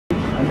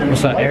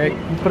What's up, Eric?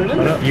 Put it in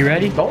there. You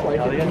ready? Don't like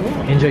it.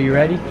 Angel, you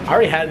ready? I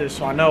already had this,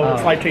 so I know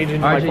it's life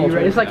changing. RJ, you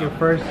ready? It's like your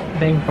first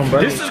thing from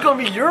burger. This is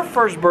gonna be your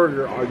first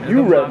burger. Are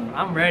you ready?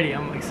 I'm ready.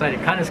 I'm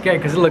excited. Kind of scared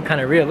because it look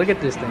kind of real. Look at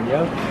this thing,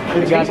 yo.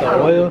 We got the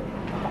oil.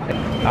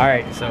 All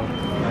right, so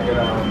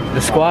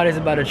the squad is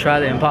about to try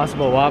the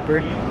Impossible Whopper.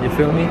 You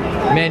feel me?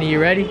 Manny, you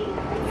ready?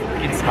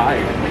 It's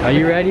tired. Are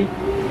you ready?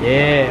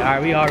 Yeah. All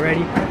right, we all ready.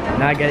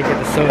 Now I gotta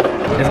get the soda.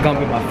 It's gonna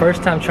be my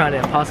first time trying the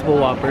Impossible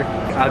Whopper.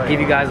 I'll give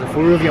you guys a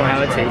full review on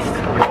how it tastes.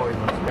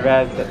 Never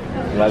had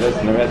lettuce,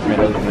 never had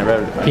tomatoes,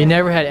 never had... He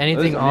never had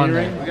anything on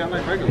there. We got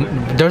like regular.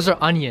 Those are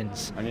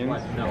onions.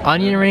 Onions? No.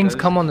 Onion rings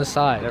come on the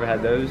side. Never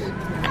had those?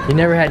 You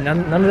never had none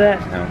of that?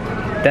 No.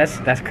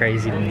 That's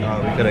crazy to me.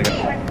 Oh, we could've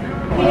got...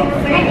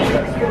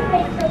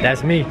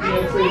 That's me.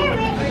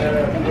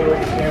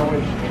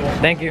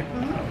 Thank you.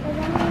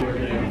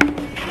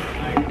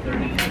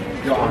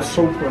 Yo, I'm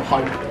super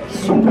hyped.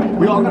 Super.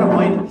 We all gotta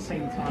bite at the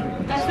same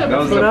time. That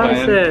was That's what I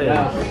plan. said.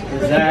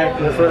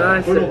 Exactly. That's what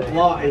I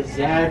said.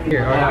 Exactly.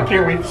 Here, I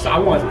can't wait. So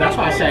that's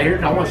why I sat here.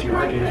 I want to see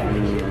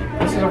RJ.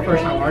 This is our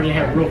first time RJ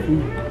had real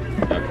food.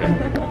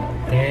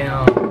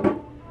 Damn.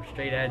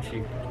 Straight at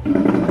you.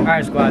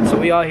 Alright, squad. So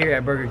we all here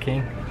at Burger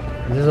King.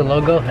 Is this a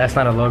logo? That's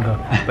not a logo.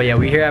 But yeah,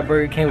 we here at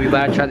Burger King. We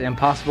about to try the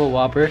Impossible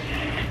Whopper.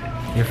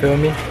 You feel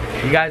me?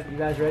 You guys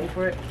ready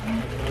for it?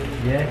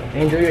 Yeah.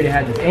 Angel, you already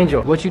had this.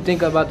 Angel, what you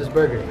think about this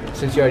burger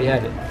since you already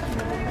had it?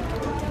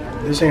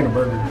 This ain't a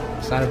burger.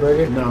 It's not a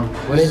burger? No.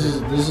 What is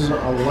it? This is a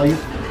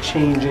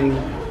life-changing,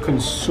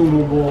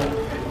 consumable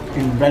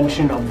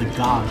invention of the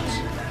gods.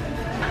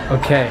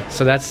 Okay,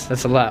 so that's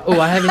a lot. Oh,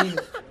 I haven't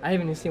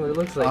even seen what it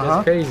looks like.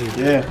 That's crazy.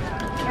 Yeah.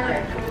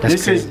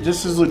 That's crazy.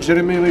 This is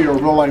legitimately a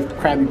real life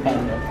Krabby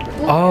Patty.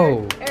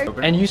 Oh.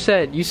 And you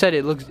said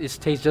it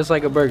tastes just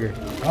like a burger.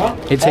 Huh?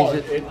 It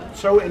tastes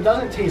so it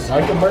doesn't taste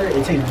like a burger.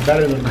 It tastes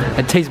better than a burger.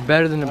 It tastes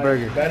better than a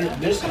burger.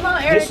 This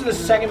is the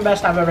second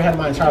best I've ever had in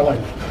my entire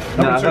life.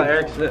 Number two.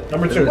 Eric's it.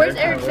 Number two. Where's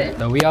Erickson?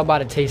 So we all about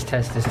to taste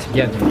test this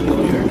together.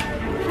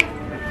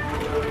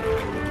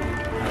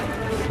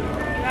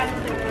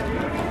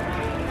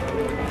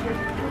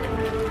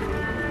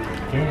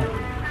 Damn.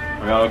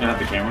 Are we all looking at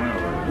the camera?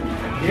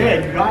 Or?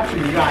 Yeah, you got to.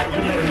 You got to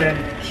eat it and then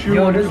chew.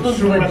 Yo, this looks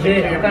chew at the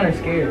legit. I'm camera. kind of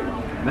scared.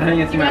 Then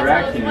you can see my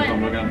reaction if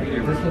I'm looking at the This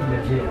camera. looks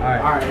legit. All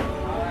right. All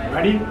right.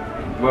 Ready?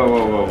 Whoa,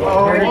 whoa, whoa, whoa.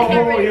 Oh,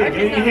 yeah.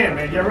 Get in your hand,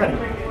 man. Get ready.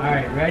 All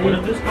right. Ready?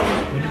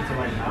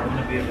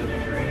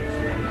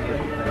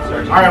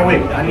 All right,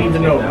 wait. I need to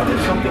know.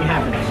 If something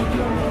happens,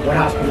 what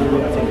hospital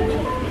will I take you to?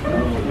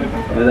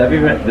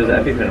 There's an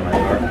EpiPen in my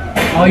car.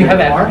 Oh, you have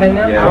an pen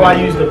now? Yeah. How do I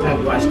use the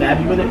pen? Do I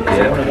stab you with it? Is it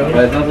one of Yeah, those?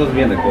 but it's not supposed to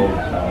be in the cold.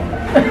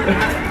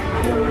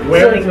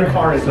 Where in the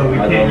car is it? We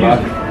My can't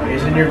glove use it.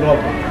 It's in your glove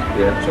box.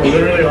 Yeah. So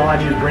literally all I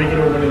do is break it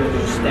open and then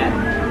just stab it.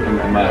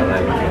 My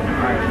leg.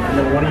 Alright, and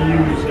then one of you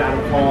has got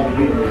to call the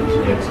ambulance.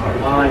 It's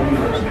while I do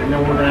this. And then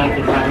we're going to have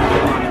to try to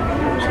get on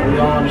it. So we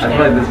all I understand.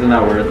 feel like this is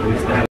not worth it.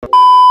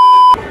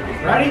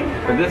 Ready?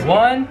 But this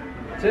 1,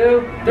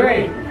 2,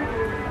 3.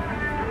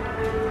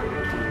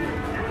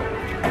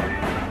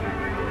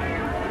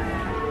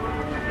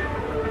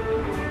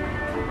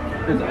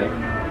 is like,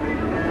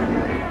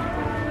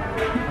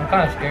 I'm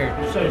kind of scared.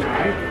 You say it's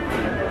right?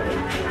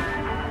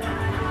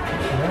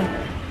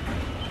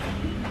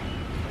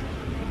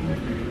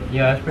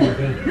 Yeah, that's pretty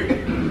good.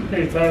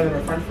 Hey, it's better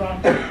than a french fry?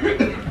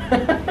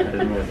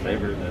 there's more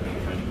flavor than the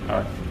French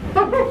fry.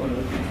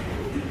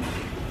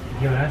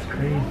 Yo, that's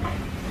crazy.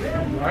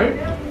 Right?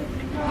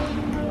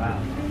 Wow.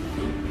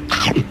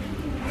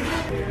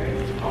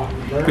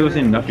 People see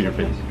enough in your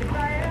face.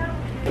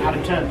 Out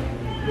of 10,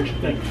 what you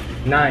think?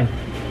 9.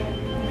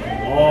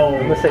 Oh,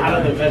 gonna say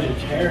out of the 9.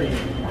 vegetarian.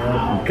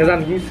 Wow. Because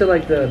I'm used to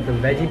like the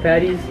veggie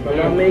patties my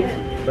mom makes,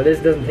 but this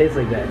doesn't taste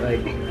like that. Like,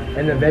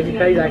 and the veggie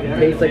patties I can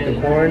taste like the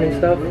corn and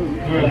stuff, and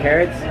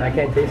carrots. I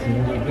can't taste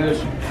them.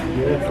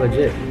 It's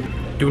legit.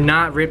 Do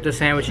not rip the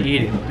sandwich and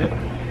eat it.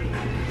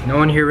 No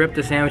one here ripped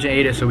the sandwich and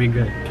ate it, so we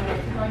good.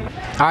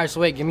 All right, so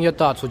wait, give me your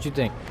thoughts. What you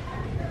think?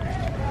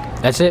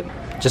 That's it?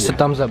 Just a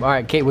thumbs up. All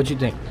right, Kate, what you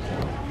think?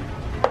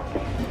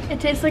 It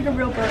tastes like a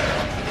real burger.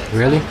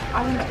 Really?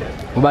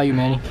 What about you,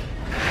 Manny?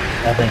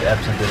 I think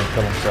Epson didn't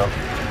kill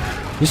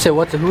himself. You said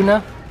what to who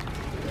now?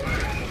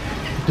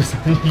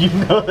 You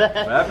know that?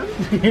 What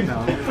happened? You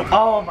know.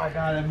 Oh my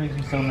god, that makes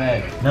me so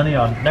mad. None of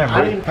y'all, never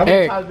mind.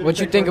 Eric, what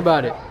you think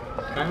about it?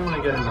 I'm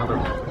gonna get another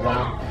one.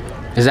 Wow.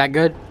 Is that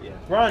good?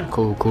 Run.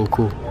 Cool, cool,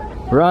 cool.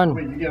 Run.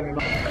 Wait, you get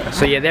me.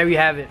 So yeah, there we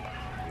have it.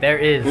 There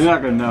is You're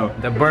not gonna know.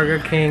 the Burger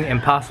King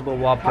Impossible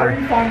Whopper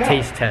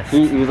taste test.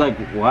 He was like,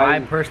 why? I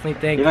personally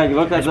think He, like,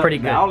 looked at it's the pretty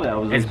good. outlet. I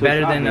was, like, It's so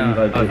better shocked than when he,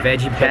 like, a veggie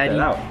checked patty. that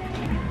out.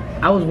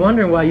 I was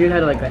wondering why you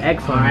had like an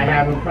X on I it.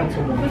 have a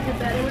pretzel bun. Was it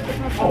better with the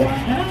pretzel? Oh,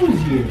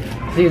 hell's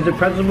yeah. See, is the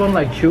pretzel bun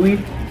like chewy?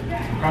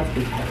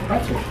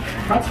 Pretzel.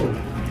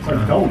 It's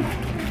like dough.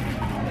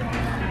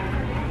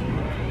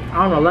 I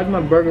don't know, I like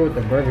my burger with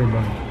the burger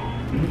bun.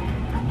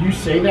 You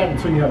say that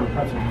until you have a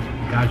pretzel.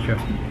 Gotcha.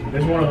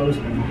 There's one of those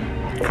things.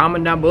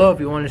 Comment down below if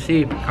you want to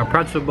see a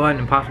pretzel bun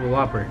Impossible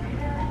Whopper.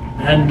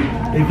 And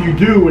if you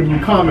do, when you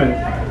comment,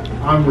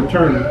 on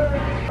return.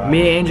 Me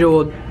and Angel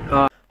will.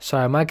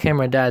 Sorry, my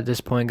camera died at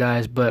this point,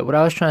 guys. But what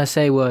I was trying to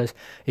say was,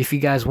 if you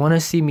guys want to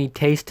see me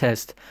taste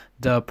test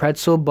the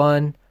pretzel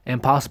bun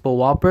Impossible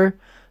Whopper,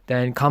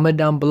 then comment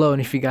down below.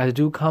 And if you guys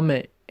do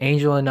comment,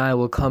 Angel and I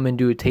will come and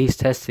do a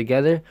taste test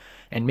together.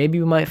 And maybe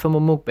we might film a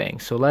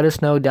mukbang. So let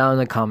us know down in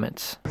the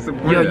comments.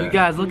 Yo, you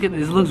guys, look at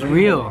this. It looks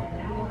real.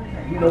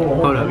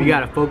 Hold up, you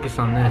gotta focus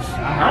on this.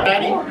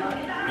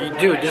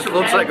 Dude, this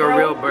looks like a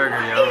real burger,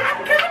 yo.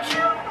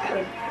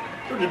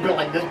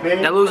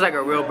 That looks like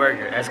a real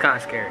burger. That's kind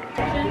of scary.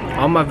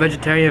 All my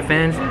vegetarian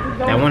fans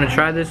that want to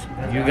try this,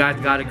 you guys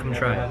gotta come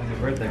try it.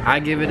 I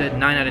give it a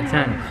 9 out of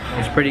 10.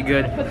 It's pretty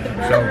good,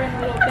 so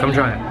come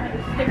try it.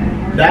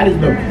 That is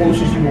the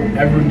closest you will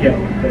ever get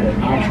to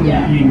actually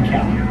eating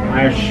cow.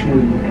 I assure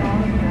you.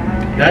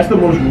 That's the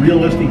most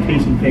realistic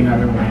tasting thing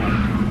I've ever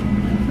had.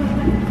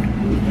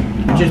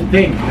 Just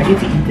think, I get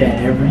to eat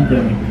that every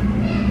day.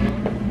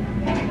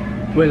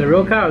 Wait, the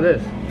real cow or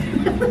this?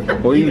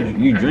 Well,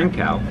 you drink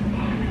cow.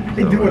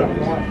 They do what I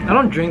want. I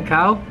don't drink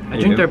cow. I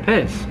drink their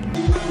piss.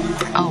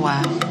 Oh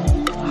wow.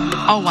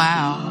 Oh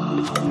wow.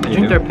 I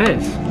drink their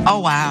piss. Oh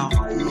wow.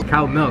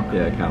 Cow milk.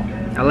 Yeah, cow.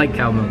 I like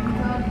cow milk.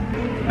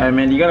 Alright,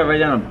 man, you gotta write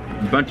down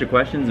a bunch of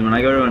questions, and when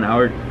I go to an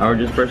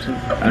outrageous person,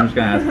 I'm just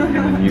gonna ask them,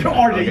 and then you.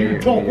 RJ, you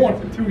don't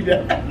want to do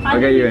that. I'll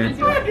get your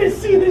answer. I can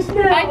see this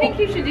now. I think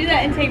you should do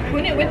that and take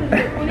Punet with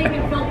us. Punet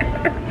can film.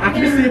 I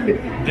can see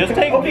it. Just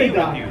take me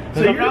with you.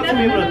 So I'm not gonna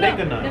be able to think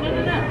of No, none. no,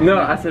 no, no.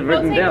 No, I said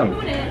write them We'll down. take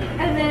Punet,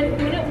 and then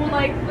Punet will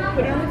like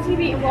put it on the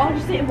TV, and we'll all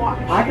just sit and watch.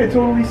 I can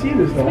totally see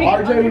this though. Sweet.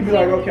 RJ would be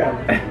like,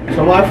 okay.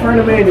 So my friend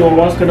Emmanuel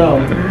wants to know,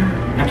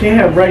 I can't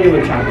have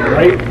regular chocolate,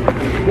 right?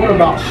 What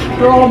about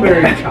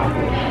strawberry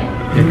chocolate?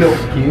 Milk.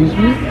 Excuse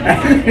me?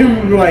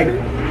 And we're like,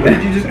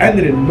 you just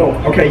ended in milk.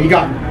 Okay, you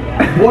got me.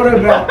 What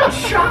about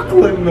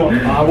chocolate milk?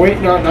 Wait,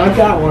 not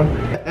that one.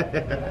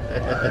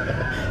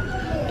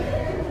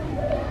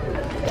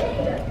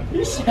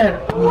 You said,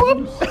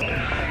 whoops.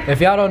 If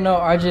y'all don't know,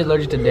 RJ is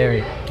allergic to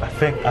dairy. I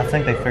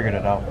think they figured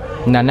it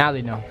out. Now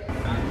they know.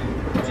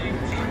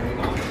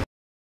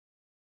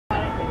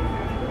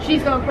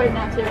 She's gonna put it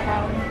down to your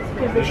cow.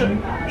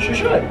 She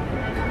should.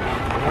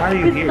 Why are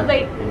you here?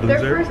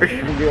 They're first.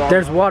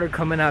 There's water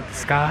coming out the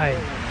sky.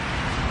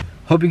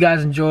 Hope you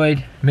guys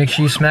enjoyed. Make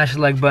sure you smash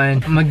the like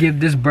button. I'm gonna give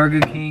this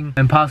Burger King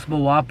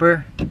Impossible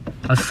Whopper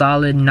a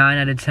solid 9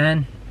 out of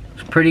 10.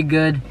 It's pretty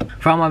good.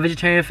 For all my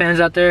vegetarian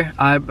fans out there,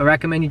 I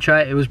recommend you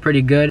try it. It was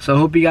pretty good. So I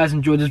hope you guys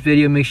enjoyed this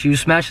video. Make sure you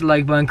smash the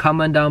like button,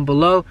 comment down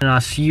below, and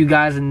I'll see you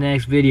guys in the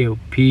next video.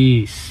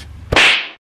 Peace.